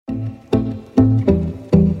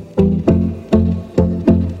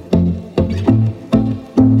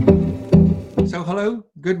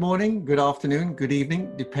Good morning, good afternoon, good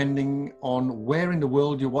evening, depending on where in the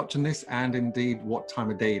world you're watching this and indeed what time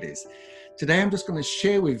of day it is. Today, I'm just going to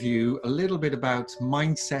share with you a little bit about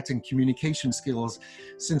mindset and communication skills.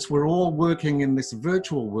 Since we're all working in this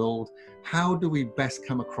virtual world, how do we best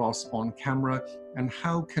come across on camera, and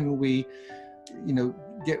how can we,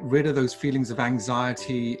 get rid of those feelings of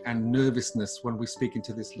anxiety and nervousness when we speak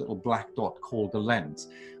into this little black dot called a lens.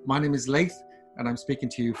 My name is Laith, and I'm speaking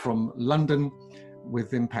to you from London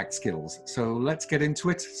with Impact Skills. So let's get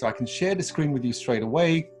into it so I can share the screen with you straight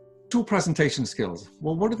away. Tool presentation skills.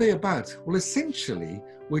 Well, what are they about? Well, essentially,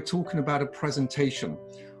 we're talking about a presentation,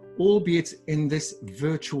 albeit in this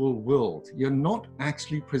virtual world. You're not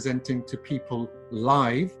actually presenting to people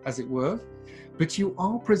live, as it were, but you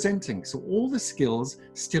are presenting. So all the skills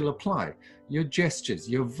still apply. Your gestures,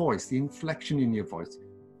 your voice, the inflection in your voice,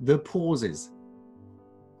 the pauses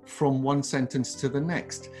from one sentence to the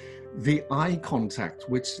next, the eye contact,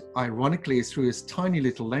 which ironically is through this tiny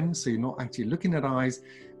little lens, so you're not actually looking at eyes,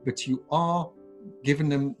 but you are giving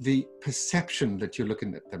them the perception that you're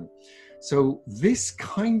looking at them. So this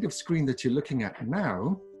kind of screen that you're looking at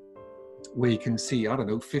now, where you can see,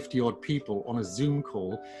 50 odd people on a Zoom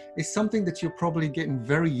call, is something that you're probably getting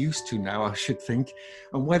very used to now, I should think.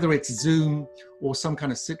 And whether it's Zoom or some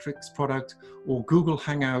kind of Citrix product or Google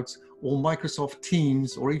Hangouts or Microsoft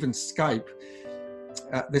Teams or even Skype,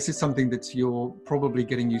 this is something that you're probably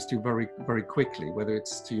getting used to very, very quickly, whether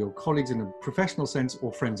it's to your colleagues in a professional sense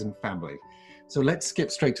or friends and family. So let's skip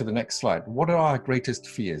straight to the next slide. What are our greatest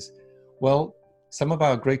fears? Well, some of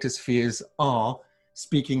our greatest fears are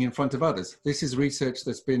speaking in front of others. This is research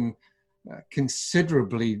that's been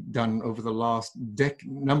considerably done over the last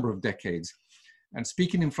number of decades. And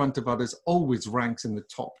speaking in front of others always ranks in the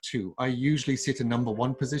top two. I usually sit in number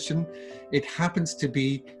one position. It happens to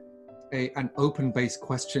be an open-based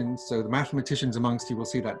question. So the mathematicians amongst you will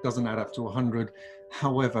see that doesn't add up to 100.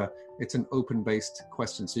 However, it's an open-based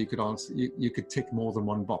question. So you could answer, you could tick more than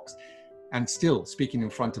one box. And still, speaking in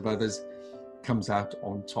front of others comes out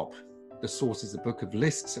on top. The source is a book of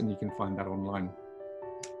lists, and you can find that online.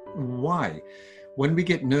 Why? When we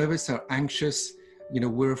get nervous or anxious,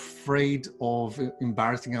 we're afraid of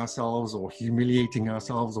embarrassing ourselves or humiliating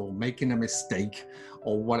ourselves or making a mistake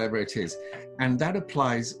or whatever it is. And that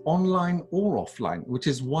applies online or offline, which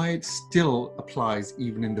is why it still applies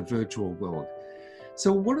even in the virtual world.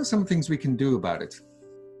 So what are some things we can do about it?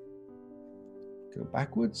 Go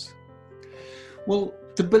backwards. Well,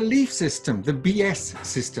 the belief system, the BS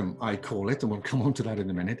system, I call it, and we'll come on to that in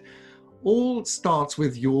a minute, all starts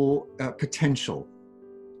with your potential.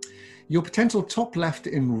 Your potential, top left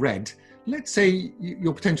in red, let's say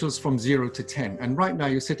your potential is from 0 to 10, and right now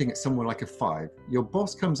you're sitting at somewhere like a 5. Your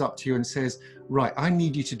boss comes up to you and says, right, I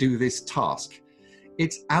need you to do this task.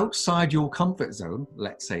 It's outside your comfort zone,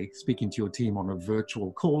 let's say, speaking to your team on a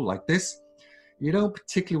virtual call like this. You don't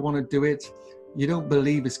particularly want to do it. You don't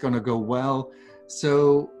believe it's going to go well.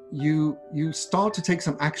 So you start to take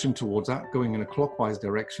some action towards that, going in a clockwise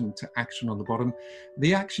direction to action on the bottom.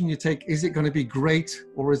 The action you take, is it going to be great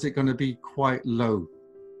or is it going to be quite low?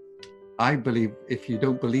 I believe if you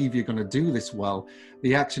don't believe you're going to do this well,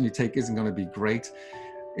 the action you take isn't going to be great.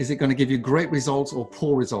 Is it going to give you great results or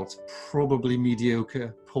poor results? Probably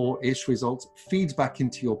mediocre, poor-ish results. Feeds back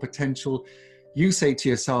into your potential. You say to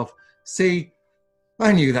yourself, see,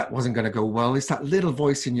 I knew that wasn't going to go well. It's that little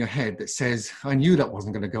voice in your head that says, I knew that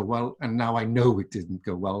wasn't going to go well, and now I know it didn't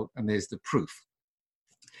go well, and there's the proof.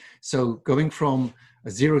 So going from a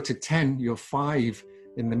 0 to 10, your 5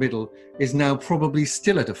 in the middle is now probably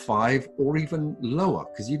still at a 5 or even lower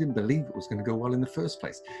because you didn't believe it was going to go well in the first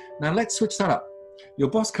place. Now let's switch that up. Your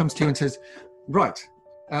boss comes to you and says, right,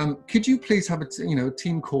 could you please have a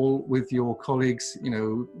team call with your colleagues,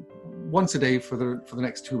 once a day for the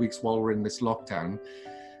next 2 weeks while we're in this lockdown,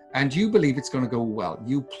 and you believe it's going to go well.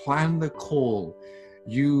 You plan the call,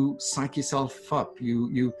 you psych yourself up,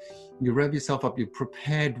 you rev yourself up, you've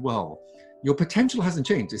prepared well. Your potential hasn't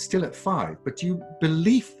changed, it's still at 5, but your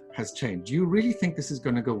belief has changed. You really think this is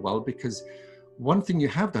going to go well because one thing you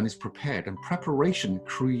have done is prepared, and preparation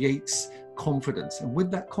creates confidence. And with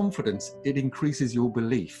that confidence, it increases your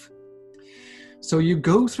belief. So you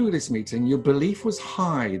go through this meeting, your belief was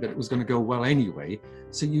high that it was going to go well anyway.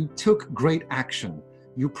 So you took great action.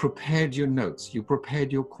 You prepared your notes, you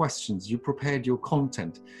prepared your questions, you prepared your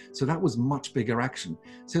content. So that was much bigger action.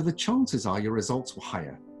 So the chances are your results were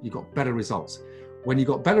higher. You got better results. When you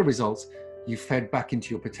got better results, you fed back into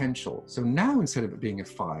your potential. So now instead of it being a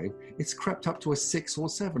 5, it's crept up to a 6 or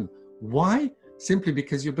 7. Why? Simply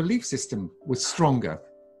because your belief system was stronger.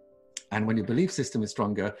 And when your belief system is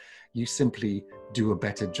stronger, you simply do a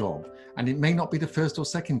better job. And it may not be the first or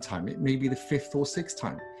second time, it may be the fifth or sixth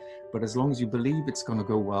time. But as long as you believe it's going to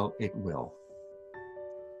go well, it will.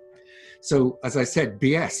 So as I said,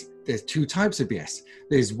 BS, there's two types of BS.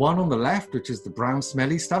 There's one on the left, which is the brown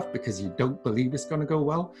smelly stuff because you don't believe it's going to go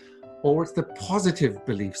well. Or it's the positive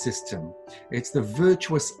belief system. It's the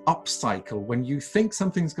virtuous upcycle. When you think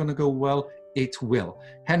something's going to go well, it will.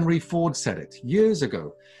 Henry Ford said it years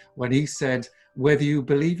ago when he said, whether you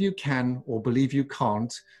believe you can or believe you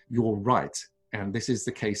can't, you're right. And this is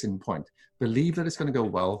the case in point. Believe that it's going to go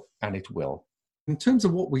well, and it will. In terms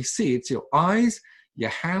of what we see, it's your eyes, your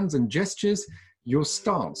hands and gestures, your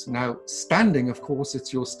stance. Now, standing, of course,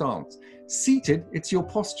 it's your stance. Seated, it's your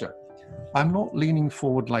posture. I'm not leaning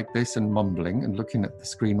forward like this and mumbling and looking at the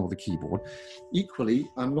screen or the keyboard. Equally,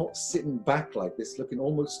 I'm not sitting back like this, looking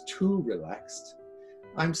almost too relaxed.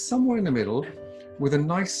 I'm somewhere in the middle with a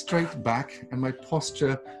nice straight back, and my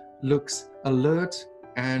posture looks alert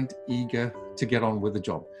and eager to get on with the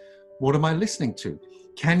job. What am I listening to?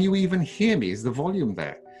 Can you even hear me? Is the volume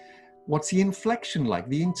there? What's the inflection like?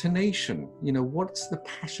 The intonation? You know, what's the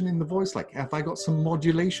passion in the voice like? Have I got some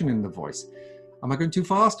modulation in the voice? Am I going too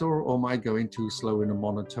fast or am I going too slow in a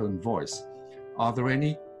monotone voice? Are there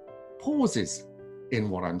any pauses in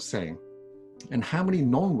what I'm saying? And how many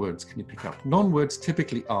non-words can you pick up? Non-words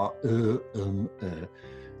typically are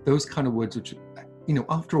those kind of words which, you know,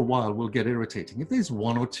 after a while will get irritating. If there's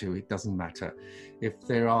one or two, it doesn't matter. If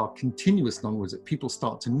there are continuous non-words that people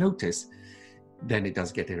start to notice, then it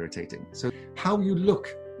does get irritating. So how you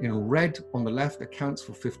look in red on the left accounts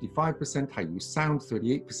for 55%, how you sound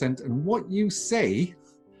 38%, and what you say,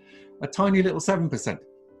 a tiny little 7%.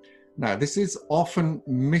 Now, this is often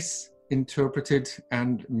misinterpreted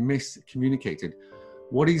and miscommunicated.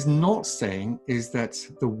 What he's not saying is that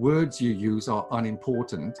the words you use are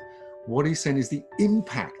unimportant. What he's saying is the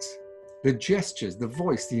impact, the gestures, the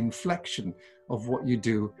voice, the inflection of what you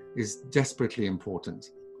do is desperately important.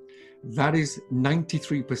 That is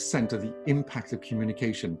 93% of the impact of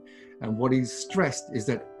communication. And what he's stressed is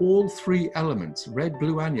that all three elements, red,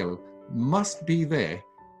 blue, and yellow, must be there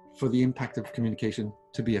for the impact of communication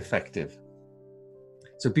to be effective.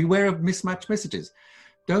 So beware of mismatched messages.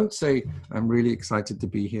 Don't say, I'm really excited to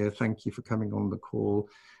be here. Thank you for coming on the call.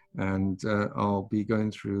 And I'll be going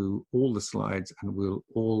through all the slides and we'll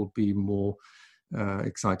all be more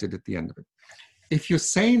excited at the end of it. If you're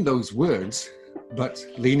saying those words, but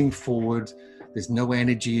leaning forward, there's no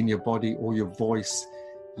energy in your body or your voice,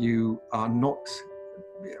 you are not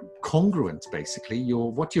congruent, basically.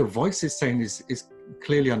 What your voice is saying is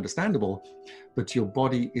clearly understandable, but your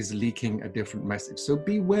body is leaking a different message. So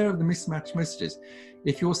beware of the mismatched messages.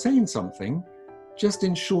 If you're saying something, just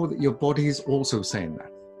ensure that your body is also saying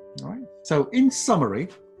that. All right. So in summary,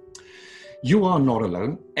 you are not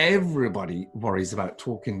alone. Everybody worries about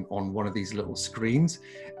talking on one of these little screens,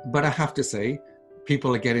 but I have to say,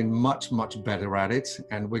 people are getting much, much better at it,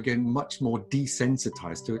 and we're getting much more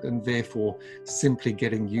desensitized to it, and therefore simply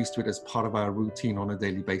getting used to it as part of our routine on a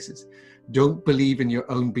daily basis. Don't believe in your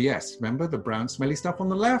own BS. Remember the brown smelly stuff on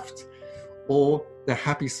the left or the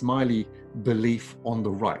happy smiley belief on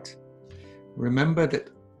the right. Remember that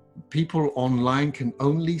people online can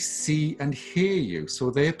only see and hear you,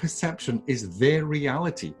 so their perception is their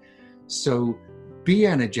reality. So be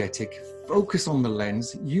energetic, focus on the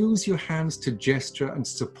lens, use your hands to gesture and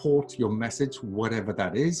support your message, whatever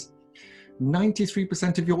that is.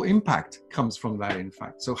 93% of your impact comes from that, in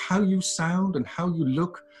fact. So how you sound and how you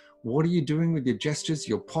look, what are you doing with your gestures,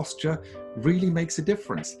 your posture, really makes a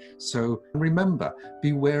difference. So remember,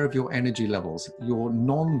 beware of your energy levels, your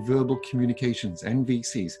non-verbal communications,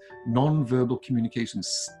 NVCs, non-verbal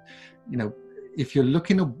communications. You know, if you're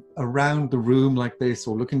looking around the room like this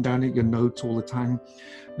or looking down at your notes all the time,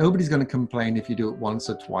 nobody's going to complain if you do it once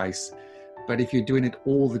or twice. But if you're doing it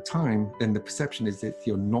all the time, then the perception is that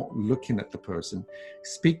you're not looking at the person.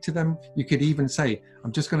 Speak to them. You could even say,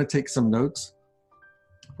 I'm just going to take some notes.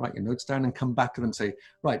 Write your notes down and come back to them and say,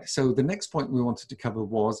 right, so the next point we wanted to cover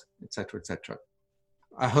was, etc., etc.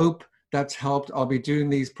 I hope that's helped. I'll be doing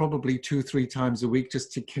these probably 2-3 times a week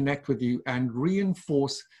just to connect with you and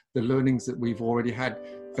reinforce the learnings that we've already had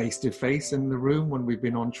face-to-face in the room when we've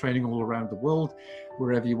been on training all around the world.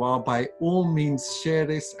 Wherever you are, by all means, share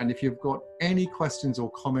this. And if you've got any questions or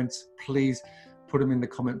comments, please put them in the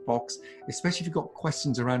comment box, especially if you've got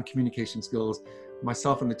questions around communication skills.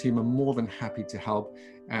 Myself and the team are more than happy to help.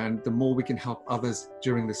 And the more we can help others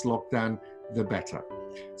during this lockdown, the better.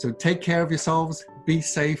 So take care of yourselves, be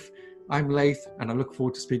safe. I'm Laith, and I look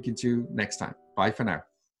forward to speaking to you next time. Bye for now.